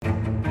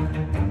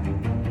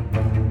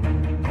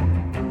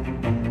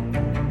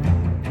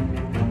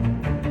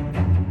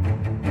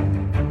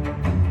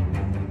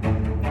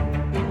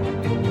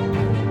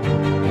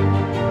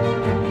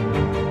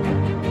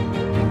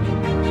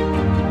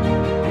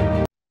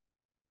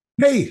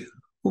Hey,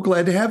 we're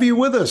glad to have you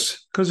with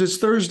us because it's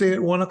Thursday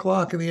at 1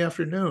 o'clock in the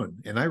afternoon.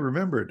 And I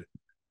remembered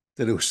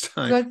that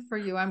Good for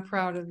you. I'm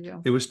proud of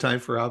you. it was time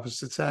for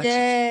opposite Saxes.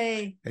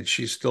 Yay. And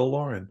she's still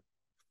Lauren.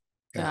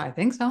 And Yeah, I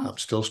think so. I'm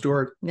still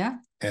Stuart. Yeah.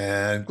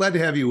 And glad to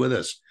have you with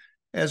us,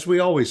 as we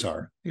always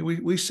are.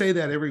 We say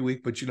that every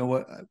week, but you know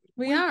what?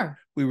 We are.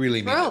 We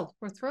really mean it. Thrilled.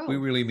 We're thrilled. We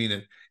really mean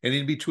it. And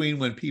in between,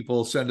 when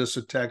people send us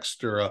a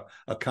text or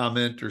a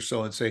comment or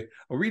so and say,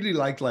 I really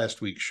liked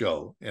last week's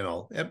show,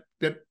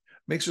 that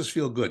makes us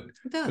feel good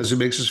It does. because it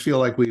makes us feel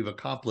like we've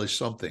accomplished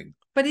something.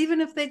 But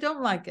even if they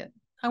don't like it,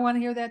 I want to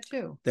hear that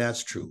too.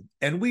 That's true.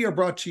 And we are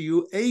brought to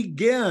you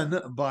again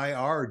by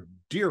our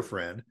dear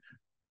friend,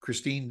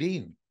 Christine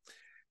Dean.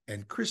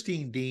 And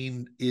Christine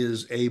Dean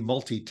is a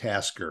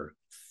multitasker.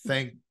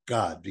 Thank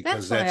God,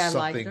 because that's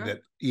something that,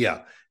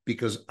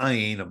 because I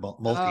ain't a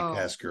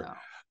multitasker. No.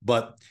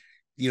 But,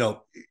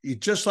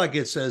 just like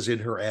it says in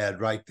her ad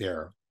right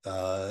there,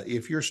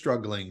 if you're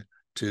struggling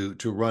to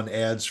run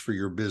ads for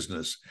your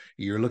business,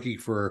 you're looking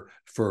for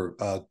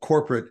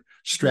corporate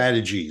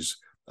strategies,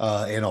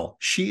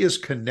 she is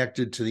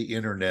connected to the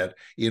internet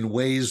in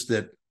ways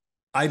that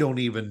I don't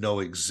even know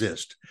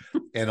exist.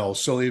 And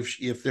also,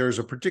 if there's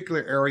a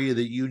particular area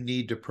that you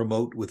need to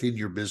promote within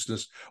your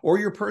business or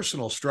your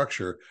personal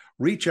structure,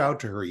 reach out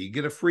to her. You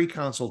get a free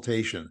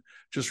consultation.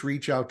 Just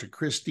reach out to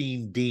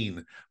Christine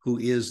Dean, who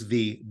is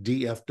the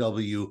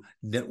DFW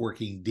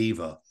networking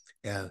diva.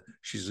 And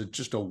she's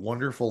just a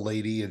wonderful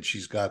lady, and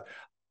she's got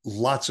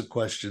lots of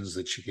questions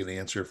that she can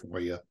answer for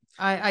you.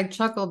 I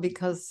chuckle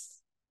because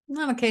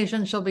on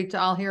occasion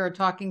I'll hear her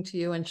talking to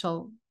you, and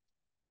she'll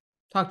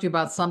talk to you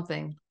about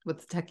something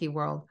with the techie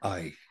world.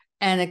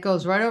 And it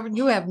goes right over.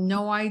 You have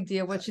no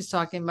idea what she's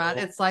talking about.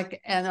 It's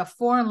like a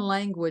foreign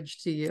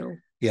language to you.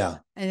 Yeah.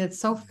 And it's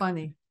so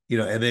funny.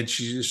 And then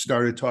she just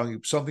started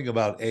talking something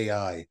about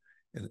AI.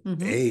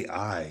 And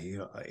AI,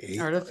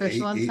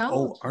 artificial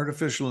intelligence.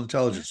 Artificial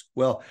intelligence.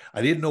 Well,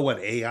 I didn't know what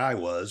AI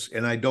was,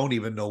 and I don't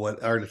even know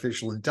what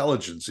artificial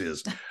intelligence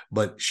is,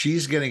 but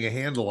she's getting a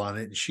handle on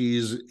it, and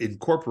she's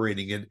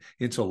incorporating it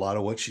into a lot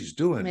of what she's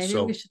doing. Maybe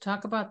we should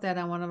talk about that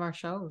on one of our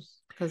shows,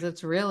 because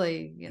it's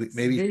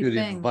maybe you should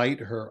invite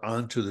her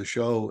onto the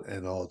show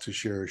and all to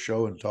share a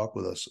show and talk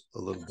with us a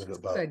little bit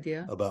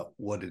about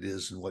what it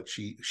is and what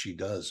she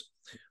does.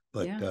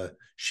 But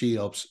she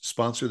helps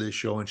sponsor this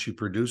show, and she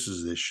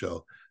produces this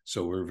show.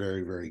 So we're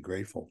very, very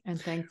grateful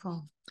and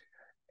thankful.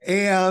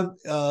 And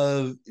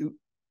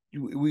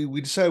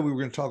we decided we were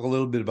going to talk a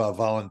little bit about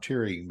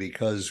volunteering,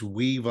 because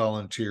we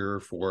volunteer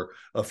for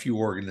a few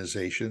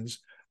organizations,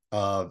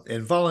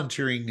 and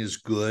volunteering is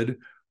good.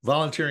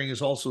 Volunteering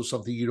is also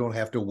something you don't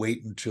have to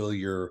wait until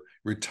you're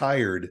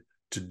retired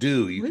to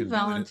do. We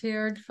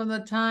volunteered from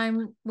the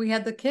time we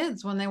had the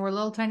kids, when they were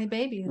little tiny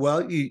babies.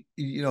 Well,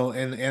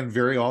 and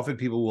very often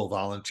people will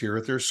volunteer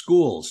at their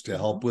schools to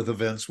help with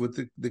events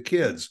with the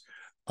kids.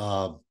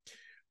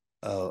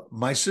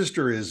 My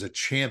sister is a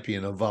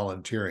champion of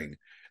volunteering,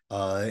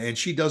 and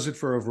she does it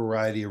for a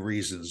variety of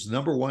reasons.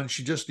 Number one,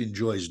 she just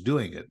enjoys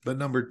doing it. But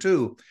number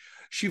two,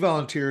 she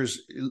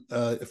volunteers,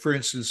 for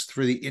instance,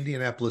 for the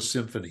Indianapolis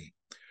Symphony.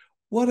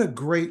 What a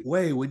great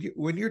way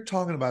when you're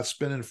talking about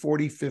spending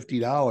 $40,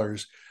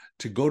 $50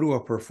 to go to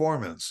a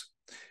performance.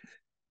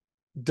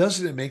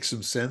 Doesn't it make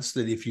some sense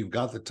that if you've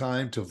got the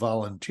time to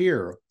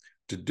volunteer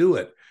to do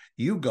it,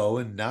 you go,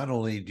 and not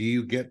only do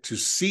you get to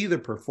see the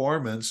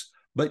performance,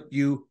 but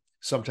you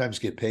sometimes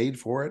get paid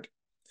for it.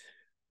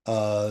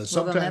 Sometimes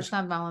then that's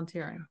not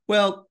volunteering.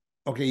 Well,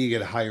 okay, you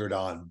get hired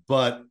on,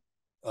 but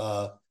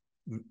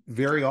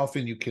very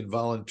often you can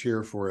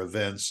volunteer for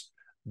events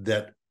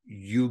that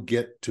you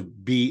get to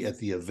be at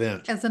the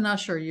event as an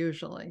usher,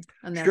 usually,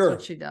 and that's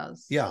what she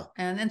does. Yeah,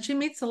 and she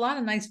meets a lot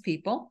of nice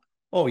people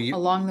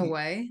along the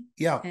way.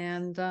 Yeah,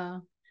 and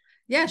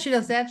she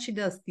does that. She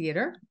does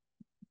theater.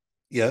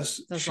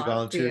 Yes, she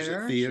volunteers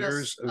at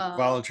theaters,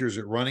 volunteers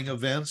at running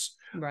events.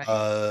 Right.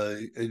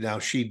 Now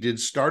she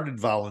started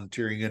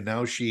volunteering, and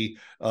now she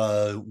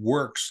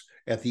works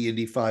at the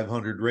Indy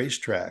 500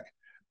 racetrack.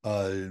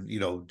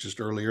 Just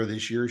earlier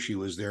this year, she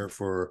was there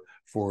for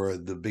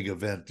the big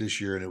event this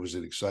year, and it was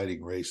an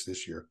exciting race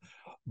this year.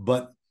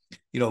 But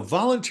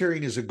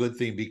volunteering is a good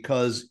thing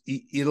because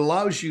it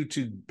allows you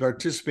to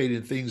participate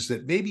in things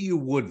that maybe you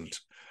wouldn't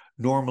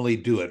normally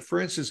do it.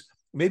 For instance,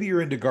 maybe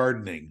you're into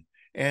gardening,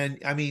 and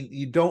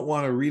you don't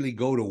want to really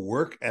go to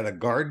work at a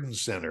garden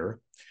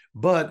center,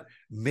 but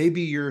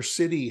maybe your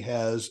city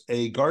has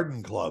a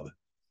garden club.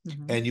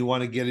 And you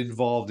want to get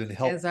involved and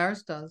help, as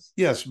ours does.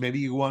 Yes, maybe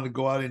you want to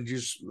go out and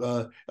just,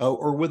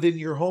 or within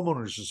your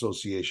homeowners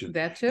association,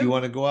 that too. You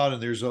want to go out and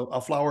there's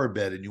a flower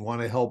bed, and you want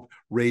to help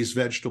raise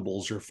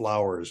vegetables or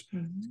flowers,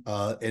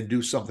 and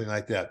do something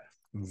like that.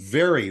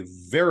 Very,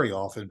 very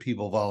often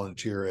people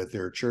volunteer at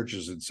their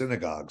churches and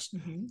synagogues,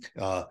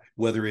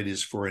 whether it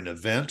is for an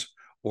event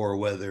or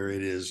whether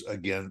it is,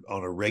 again,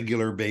 on a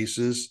regular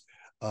basis,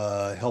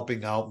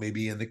 helping out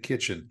maybe in the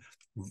kitchen.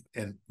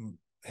 And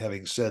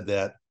having said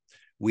that,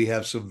 we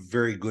have some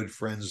very good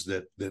friends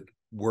that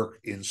work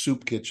in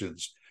soup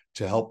kitchens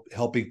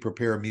helping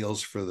prepare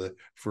meals for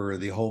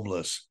the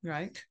homeless.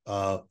 Right.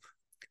 The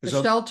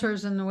so,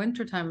 shelters in the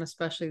wintertime,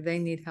 especially, they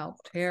need help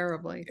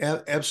terribly.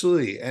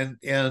 Absolutely.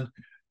 And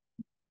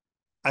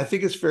I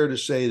think it's fair to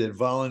say that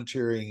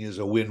volunteering is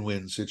a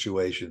win-win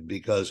situation,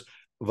 because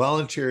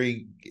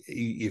volunteering,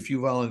 if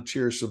you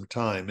volunteer some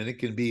time, and it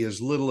can be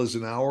as little as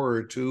an hour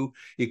or two,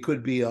 it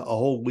could be a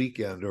whole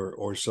weekend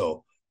or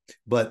so,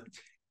 but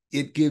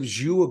it gives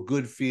you a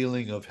good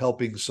feeling of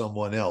helping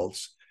someone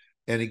else,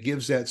 and it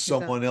gives that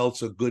someone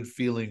else a good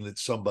feeling that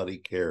somebody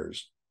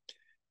cares.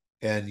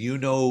 And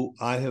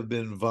I have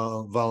been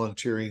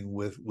volunteering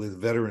with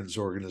veterans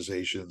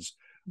organizations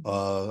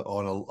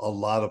on a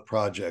lot of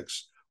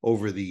projects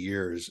over the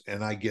years,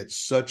 and I get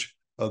such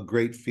a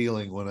great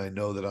feeling when I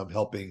know that I'm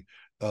helping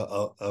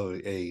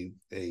a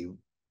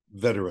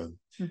veteran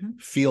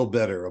feel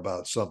better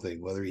about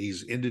something, whether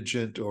he's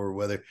indigent or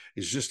whether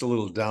he's just a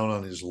little down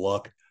on his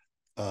luck.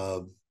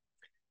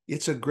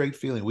 It's a great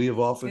feeling. We have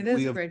often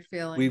a great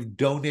feeling. We've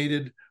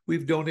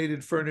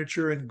donated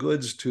furniture and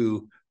goods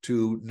to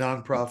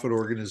nonprofit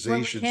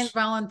organizations. When we can't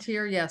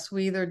volunteer, yes,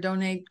 we either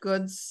donate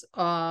goods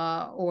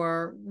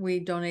or we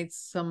donate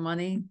some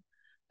money.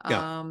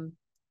 Yeah.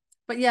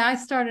 But yeah, I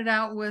started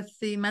out with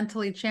the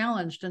mentally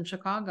challenged in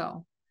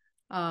Chicago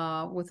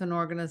with an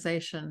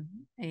organization,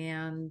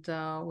 and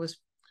was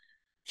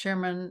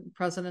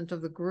president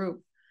of the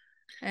group.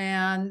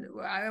 And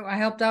I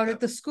helped out at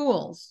the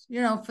schools,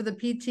 for the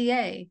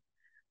PTA,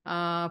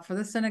 for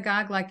the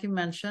synagogue, like you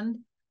mentioned,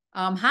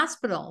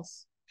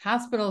 hospitals.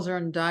 Hospitals are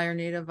in dire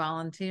need of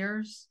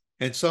volunteers.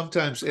 And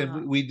sometimes,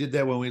 and we did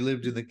that when we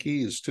lived in the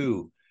Keys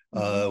too.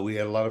 We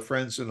had a lot of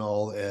friends and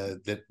all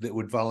that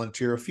would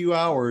volunteer a few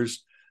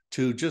hours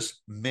to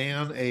just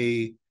man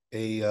a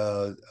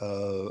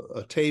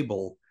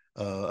table,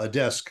 a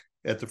desk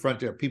at the front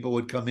there. People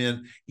would come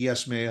in.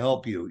 Yes, may I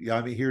help you? Yeah,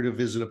 I'm here to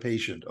visit a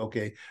patient.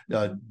 Okay,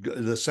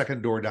 the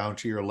second door down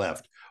to your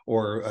left.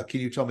 Or can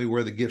you tell me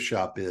where the gift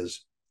shop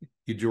is?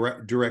 You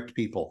direct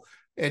people,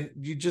 and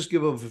you just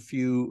give them a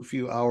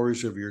few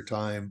hours of your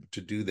time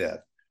to do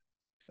that.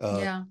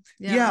 Yeah.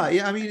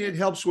 I mean, it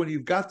helps when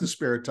you've got the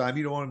spare time.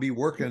 You don't want to be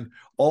working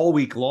all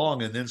week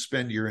long and then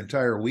spend your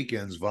entire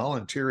weekends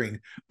volunteering.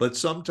 But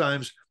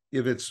sometimes,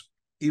 if it's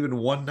even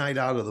one night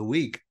out of the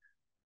week,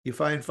 you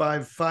find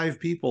five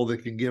people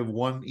that can give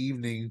one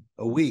evening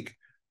a week.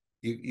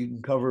 You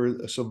can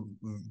cover some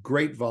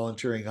great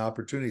volunteering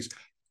opportunities.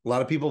 A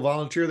lot of people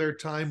volunteer their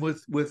time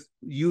with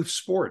youth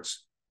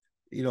sports,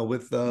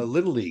 with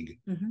Little League,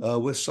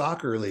 with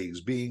soccer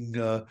leagues, being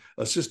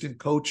assistant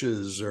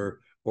coaches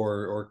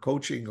or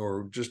coaching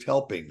or just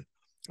helping.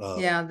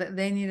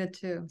 They need it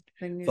too.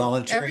 They need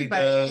volunteering.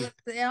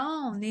 They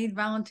all need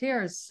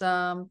volunteers.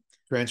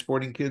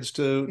 Transporting kids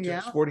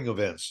to sporting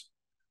events.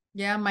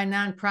 Yeah, my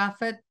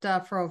nonprofit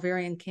for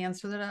ovarian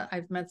cancer, that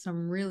I've met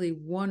some really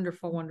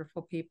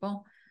wonderful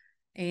people,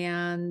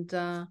 and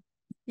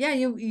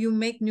you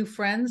make new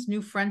friends,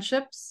 new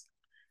friendships,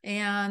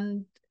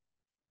 and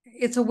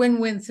it's a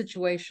win-win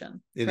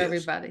situation for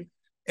everybody.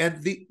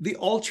 And the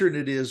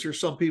alternate is,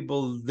 there's some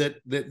people that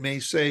may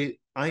say,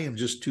 I am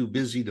just too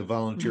busy to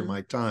volunteer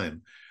my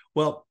time.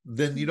 Well,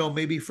 then,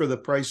 maybe for the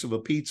price of a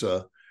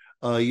pizza,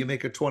 you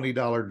make a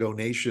 $20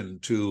 donation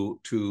to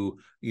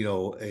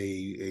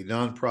a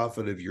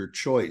nonprofit of your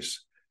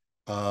choice.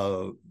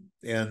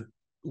 And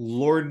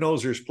Lord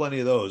knows there's plenty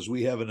of those.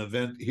 We have an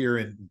event here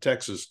in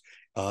Texas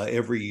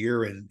every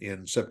year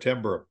in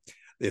September.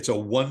 It's a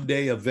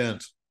one-day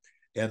event,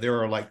 and there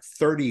are like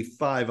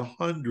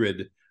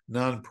 3,500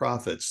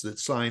 nonprofits that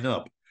sign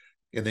up.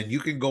 And then you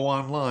can go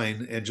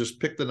online and just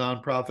pick the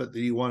nonprofit that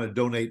you want to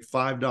donate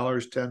 $5,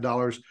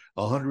 $10,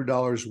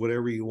 $100,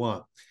 whatever you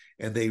want.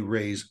 And they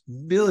raise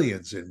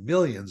millions and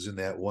millions in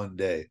that one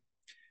day.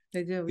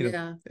 They do,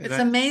 It's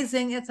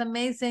amazing. It's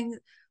amazing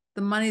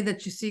the money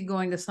that you see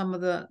going to some of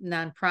the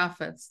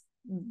nonprofits.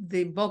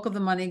 The bulk of the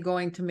money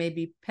going to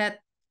maybe pet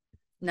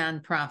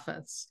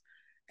nonprofits.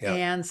 Yeah.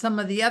 And some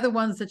of the other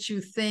ones that you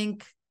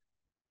think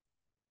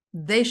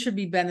they should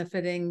be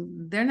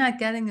benefiting, they're not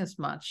getting as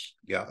much.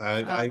 Yeah,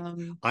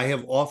 I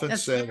have often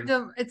said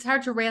it's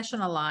hard to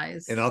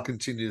rationalize, and I'll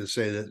continue to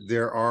say that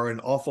there are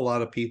an awful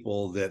lot of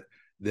people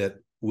that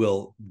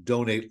will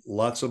donate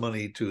lots of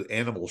money to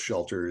animal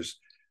shelters,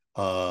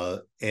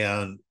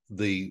 and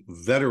the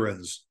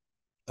veterans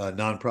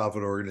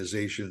nonprofit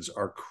organizations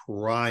are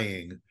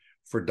crying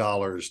for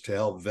dollars to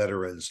help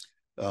veterans,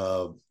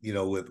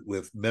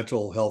 with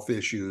mental health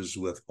issues,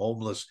 with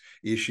homeless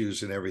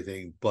issues and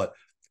everything. But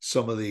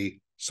some of the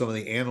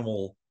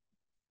animal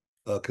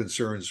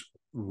concerns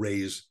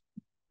raised,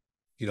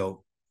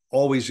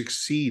 always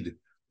exceed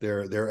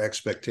their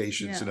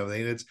expectations and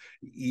everything. And it's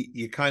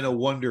you kind of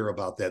wonder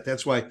about that.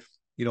 That's why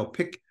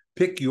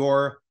pick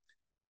your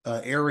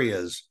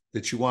areas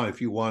that you want. If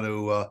you want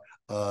to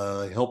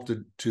help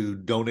to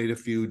donate a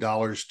few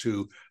dollars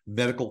to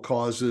medical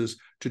causes,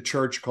 to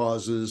church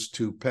causes,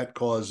 to pet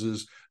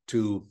causes,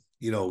 to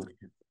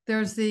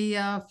there's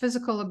the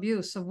physical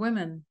abuse of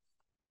women.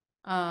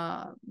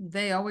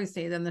 They always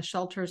need, and the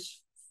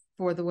shelters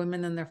for the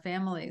women and their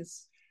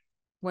families.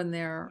 when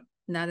they're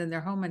not in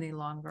their home any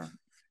longer.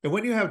 And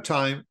when you have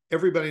time,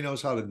 everybody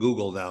knows how to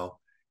Google now.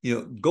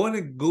 Go in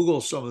and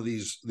Google some of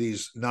these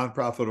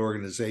nonprofit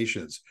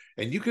organizations,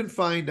 and you can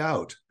find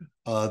out.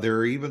 There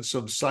are even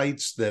some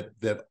sites that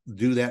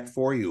do that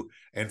for you,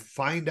 and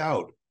find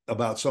out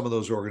about some of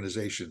those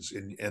organizations,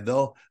 and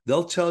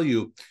they'll tell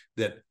you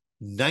that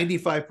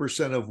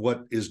 95% of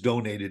what is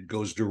donated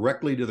goes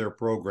directly to their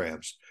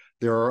programs.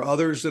 There are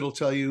others that'll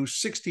tell you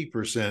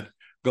 60%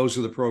 goes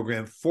to the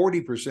program,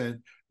 40%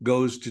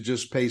 goes to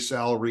just pay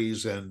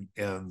salaries and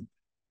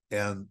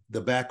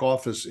the back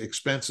office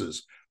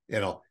expenses.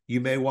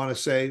 You may want to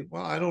say,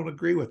 well, I don't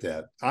agree with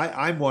that.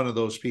 I'm one of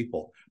those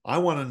people. I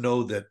want to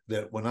know that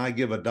when I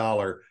give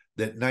 $1,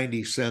 that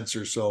 90 cents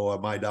or so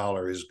of my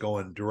dollar is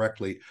going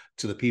directly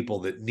to the people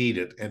that need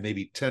it, and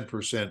maybe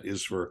 10%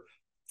 is for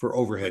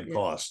overhead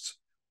costs.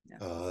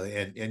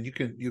 And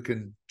you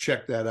can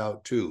check that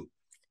out too.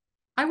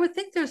 I would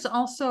think there's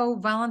also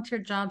volunteer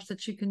jobs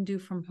that you can do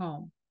from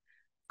home,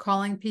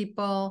 calling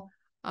people,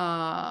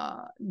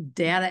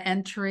 data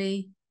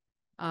entry,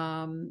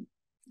 some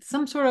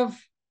sort of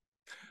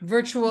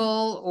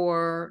virtual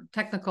or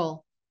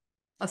technical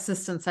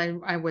assistance.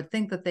 I would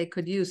think that they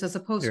could use, as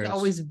opposed to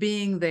always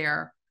being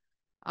there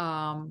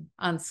on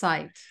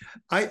site.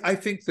 I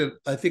think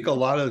a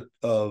lot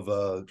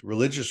of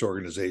religious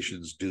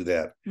organizations do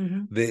that.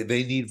 Mm-hmm.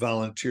 They need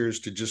volunteers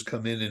to just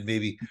come in and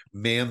maybe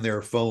man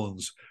their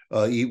phones,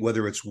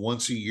 whether it's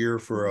once a year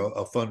for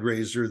a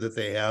fundraiser that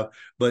they have,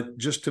 but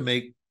just to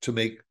make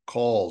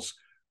calls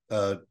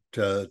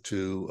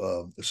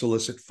to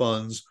solicit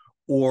funds,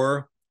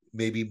 or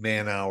maybe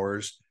man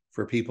hours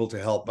for people to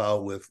help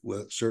out with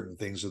certain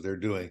things that they're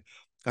doing.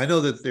 I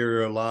know that there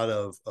are a lot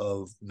of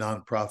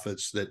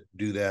nonprofits that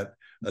do that,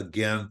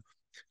 again,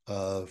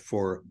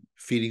 for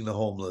feeding the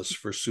homeless,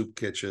 for soup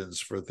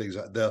kitchens, for things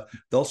like that.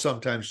 They'll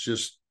sometimes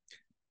just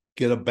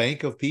get a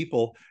bank of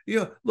people.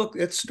 Look,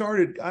 it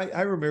started,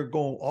 I remember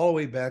going all the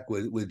way back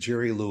with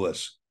Jerry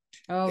Lewis.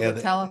 Oh, and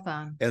the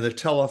telethon. And the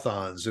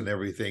telethons and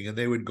everything. And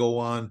they would go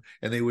on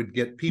and they would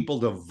get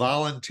people to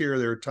volunteer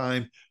their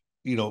time,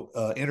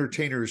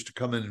 entertainers to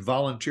come in and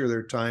volunteer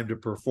their time to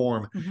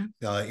perform,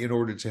 mm-hmm. In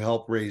order to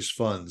help raise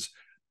funds.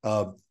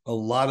 A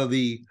lot of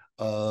the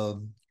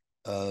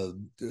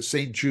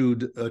St.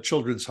 Jude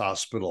Children's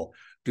Hospital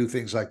do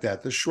things like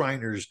that. The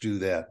Shriners do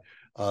that.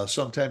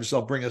 Sometimes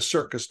they'll bring a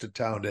circus to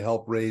town to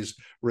help raise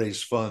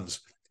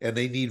funds, and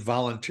they need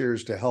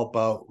volunteers to help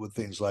out with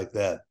things like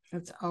that.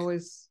 It's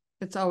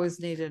always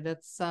needed.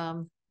 It's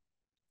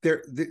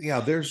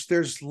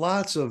there's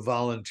lots of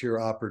volunteer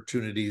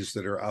opportunities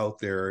that are out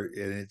there,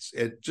 and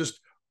it just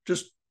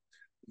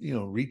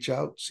reach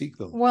out, seek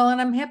them. Well, and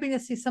I'm happy to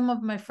see some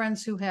of my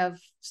friends who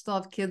still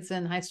have kids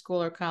in high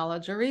school or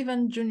college or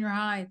even junior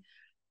high.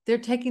 They're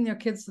taking their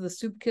kids to the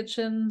soup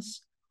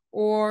kitchens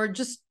or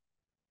just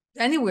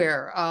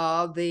anywhere.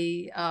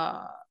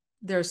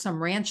 There's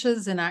some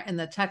ranches in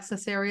the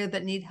Texas area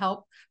that need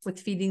help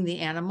with feeding the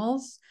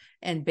animals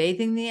and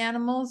bathing the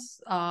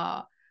animals.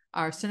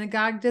 Our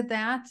synagogue did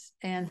that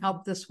and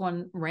helped this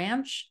one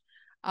ranch.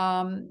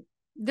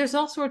 There's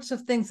all sorts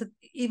of things that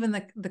even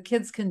the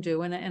kids can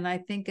do, and I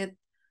think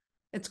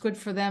it's good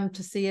for them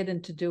to see it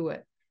and to do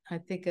it. I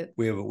think it.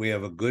 We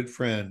have a good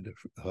friend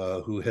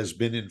who has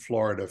been in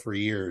Florida for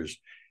years,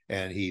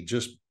 and he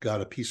just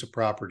got a piece of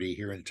property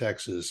here in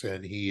Texas,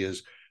 and he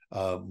is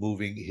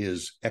moving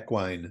his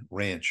equine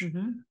ranch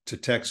mm-hmm. to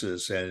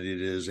Texas, and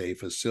it is a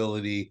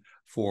facility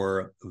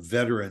for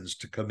veterans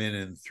to come in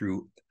and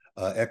through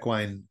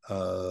equine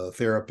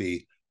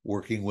therapy,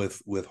 working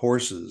with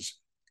horses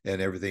and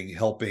everything,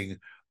 helping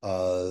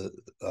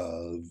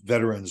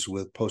veterans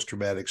with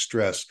post-traumatic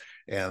stress,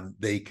 and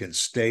they can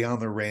stay on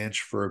the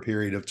ranch for a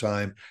period of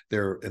time.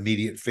 Their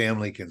immediate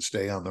family can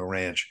stay on the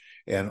ranch,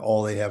 and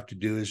all they have to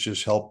do is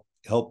just help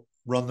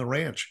run the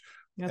ranch.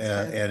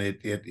 And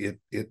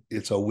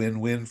it's a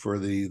win-win for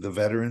the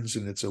veterans,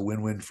 and it's a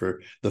win-win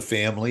for the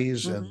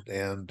families, mm-hmm.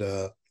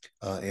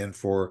 and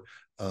for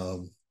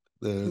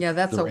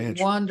that's a ranch.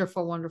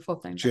 wonderful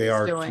thing.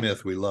 J.R.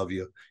 Smith, we love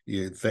you.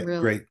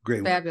 Really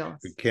great, fabulous.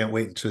 We can't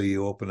wait until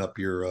you open up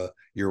your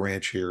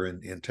ranch here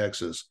in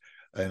Texas,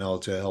 and all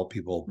to help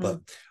people. Mm.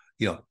 But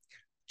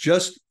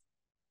just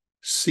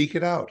seek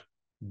it out,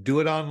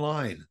 do it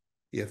online.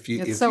 It's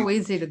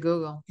easy to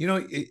Google.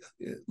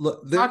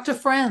 Talk to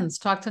friends,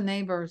 talk to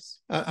neighbors.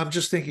 I'm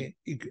just thinking,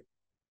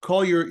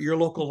 call your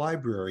local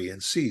library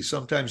and see.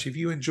 Sometimes if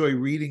you enjoy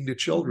reading to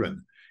children.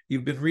 Mm-hmm.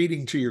 You've been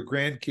reading to your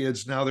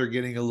grandkids. Now they're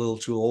getting a little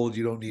too old.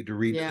 You don't need to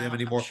read to them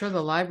anymore. I'm sure the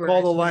libraries.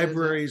 Call the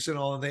libraries and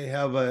all, and they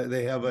have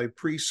a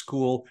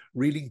preschool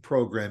reading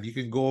program. You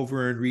can go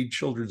over and read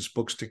children's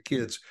books to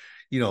kids.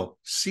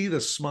 See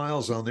the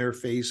smiles on their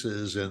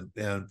faces and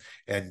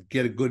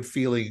get a good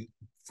feeling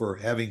for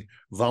having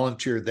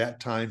volunteered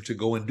that time to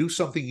go and do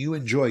something you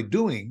enjoy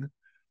doing,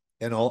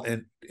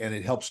 and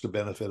it helps to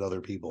benefit other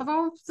people. I've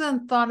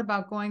often thought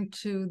about going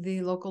to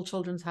the local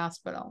children's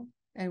hospital,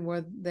 and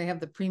where they have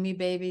the preemie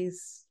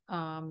babies,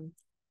 and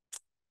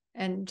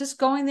just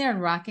going there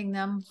and rocking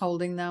them,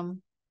 holding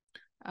them.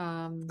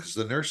 Because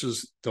the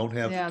nurses don't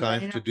have the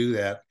time to do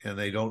that, and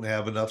they don't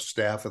have enough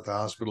staff at the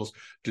hospitals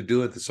to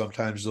do it. That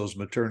sometimes those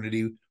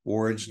maternity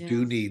wards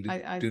do need.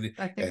 I think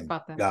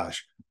about that.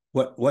 Gosh,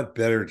 what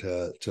better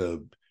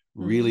to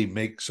really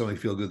make somebody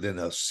feel good than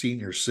a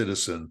senior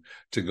citizen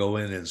to go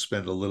in and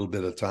spend a little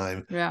bit of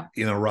time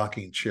in a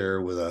rocking chair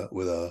with a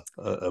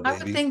baby. I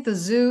would think the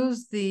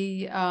zoos,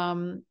 the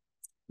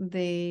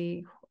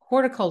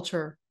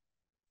horticulture,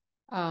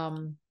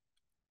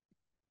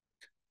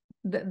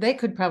 they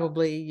could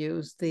probably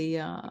use the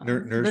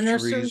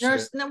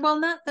nurseries. Well,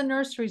 not the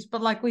nurseries,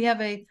 but like we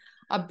have a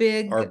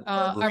big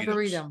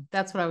arboretum.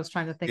 That's what I was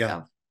trying to think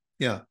of.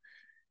 Yeah.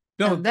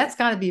 No, that's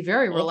got to be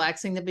very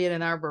relaxing to be at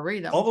an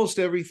arboretum. Almost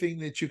everything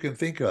that you can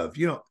think of.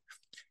 You know,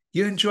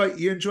 you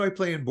enjoy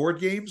playing board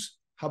games.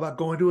 How about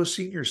going to a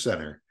senior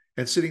center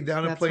and sitting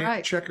down and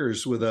playing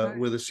checkers with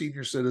a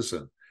senior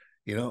citizen?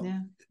 You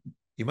know,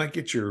 you might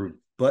get your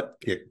butt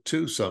kicked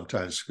too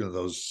sometimes because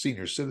those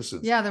senior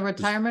citizens. Yeah, the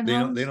retirement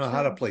homes. They know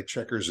how to play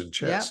checkers and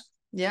chess.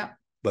 Yeah.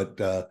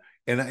 But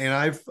and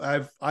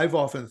I've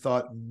often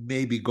thought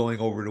maybe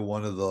going over to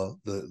one of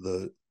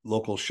the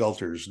local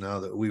shelters now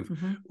that we've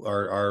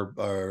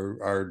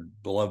our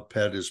beloved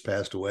pet has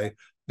passed away,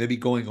 maybe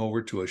going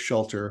over to a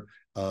shelter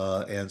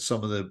and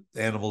some of the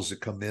animals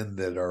that come in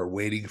that are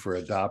waiting for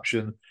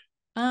adoption.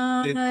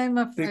 I'm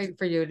afraid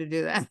for you to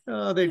do that.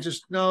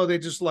 They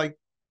just like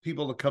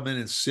people to come in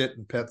and sit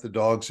and pet the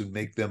dogs and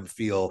make them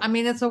feel. I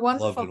mean, it's a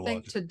wonderful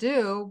thing to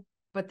do,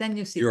 but then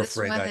you see this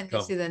one and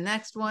you see the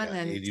next one,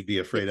 and you'd be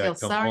afraid I'd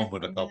come home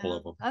with a couple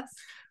of them.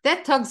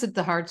 That tugs at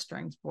the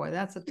heartstrings, boy.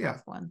 That's a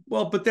tough one.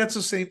 Well, but that's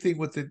the same thing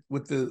with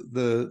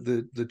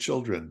the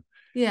children.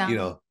 Yeah, you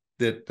know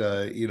that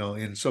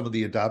in some of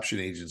the adoption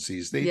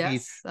agencies they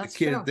need the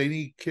kid. True. They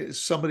need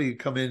somebody to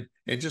come in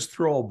and just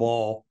throw a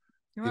ball,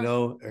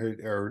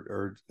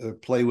 or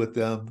play with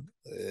them,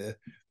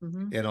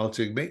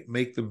 to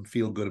make them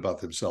feel good about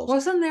themselves.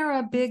 Wasn't there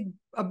a big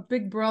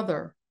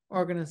brother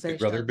organization? Big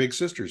brother, big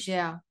sisters.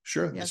 Yeah,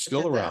 sure. It's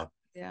still around.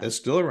 It's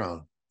still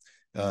around.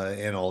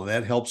 And all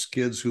that helps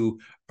kids who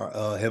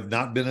have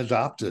not been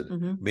adopted.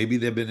 Maybe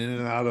they've been in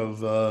and out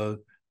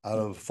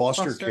of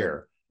foster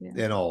care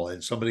and all.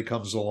 And somebody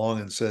comes along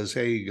and says,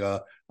 "Hey,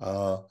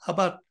 how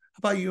about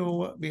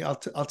you?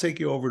 I'll take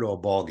you over to a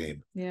ball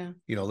game. Yeah,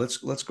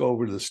 let's go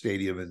over to the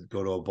stadium and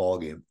go to a ball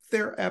game."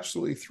 They're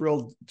absolutely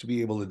thrilled to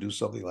be able to do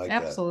something like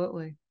that.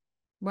 Absolutely.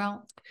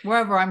 Well,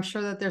 wherever, I'm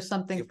sure that there's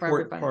something for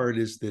everybody. The important part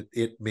is that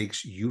it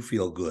makes you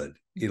feel good.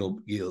 It'll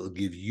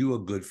give you a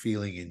good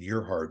feeling in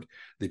your heart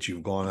that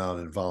you've gone out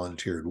and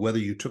volunteered, whether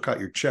you took out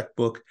your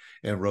checkbook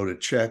and wrote a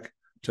check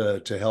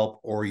to help,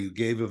 or you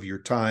gave of your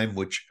time,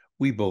 which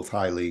we both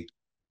highly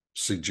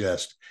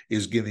suggest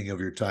is giving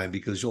of your time,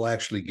 because you'll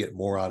actually get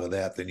more out of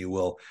that than you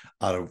will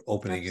out of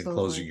opening and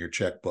closing your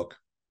checkbook.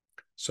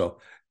 So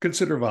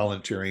consider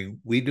volunteering.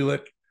 We do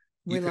it.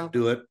 You can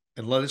do it.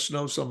 And let us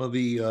know some of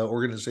the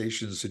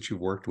organizations that you've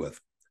worked with.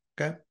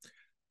 Okay?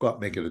 Go out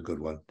and make it a good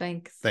one.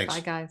 Thanks. Thanks. Bye,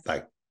 guys.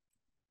 Bye.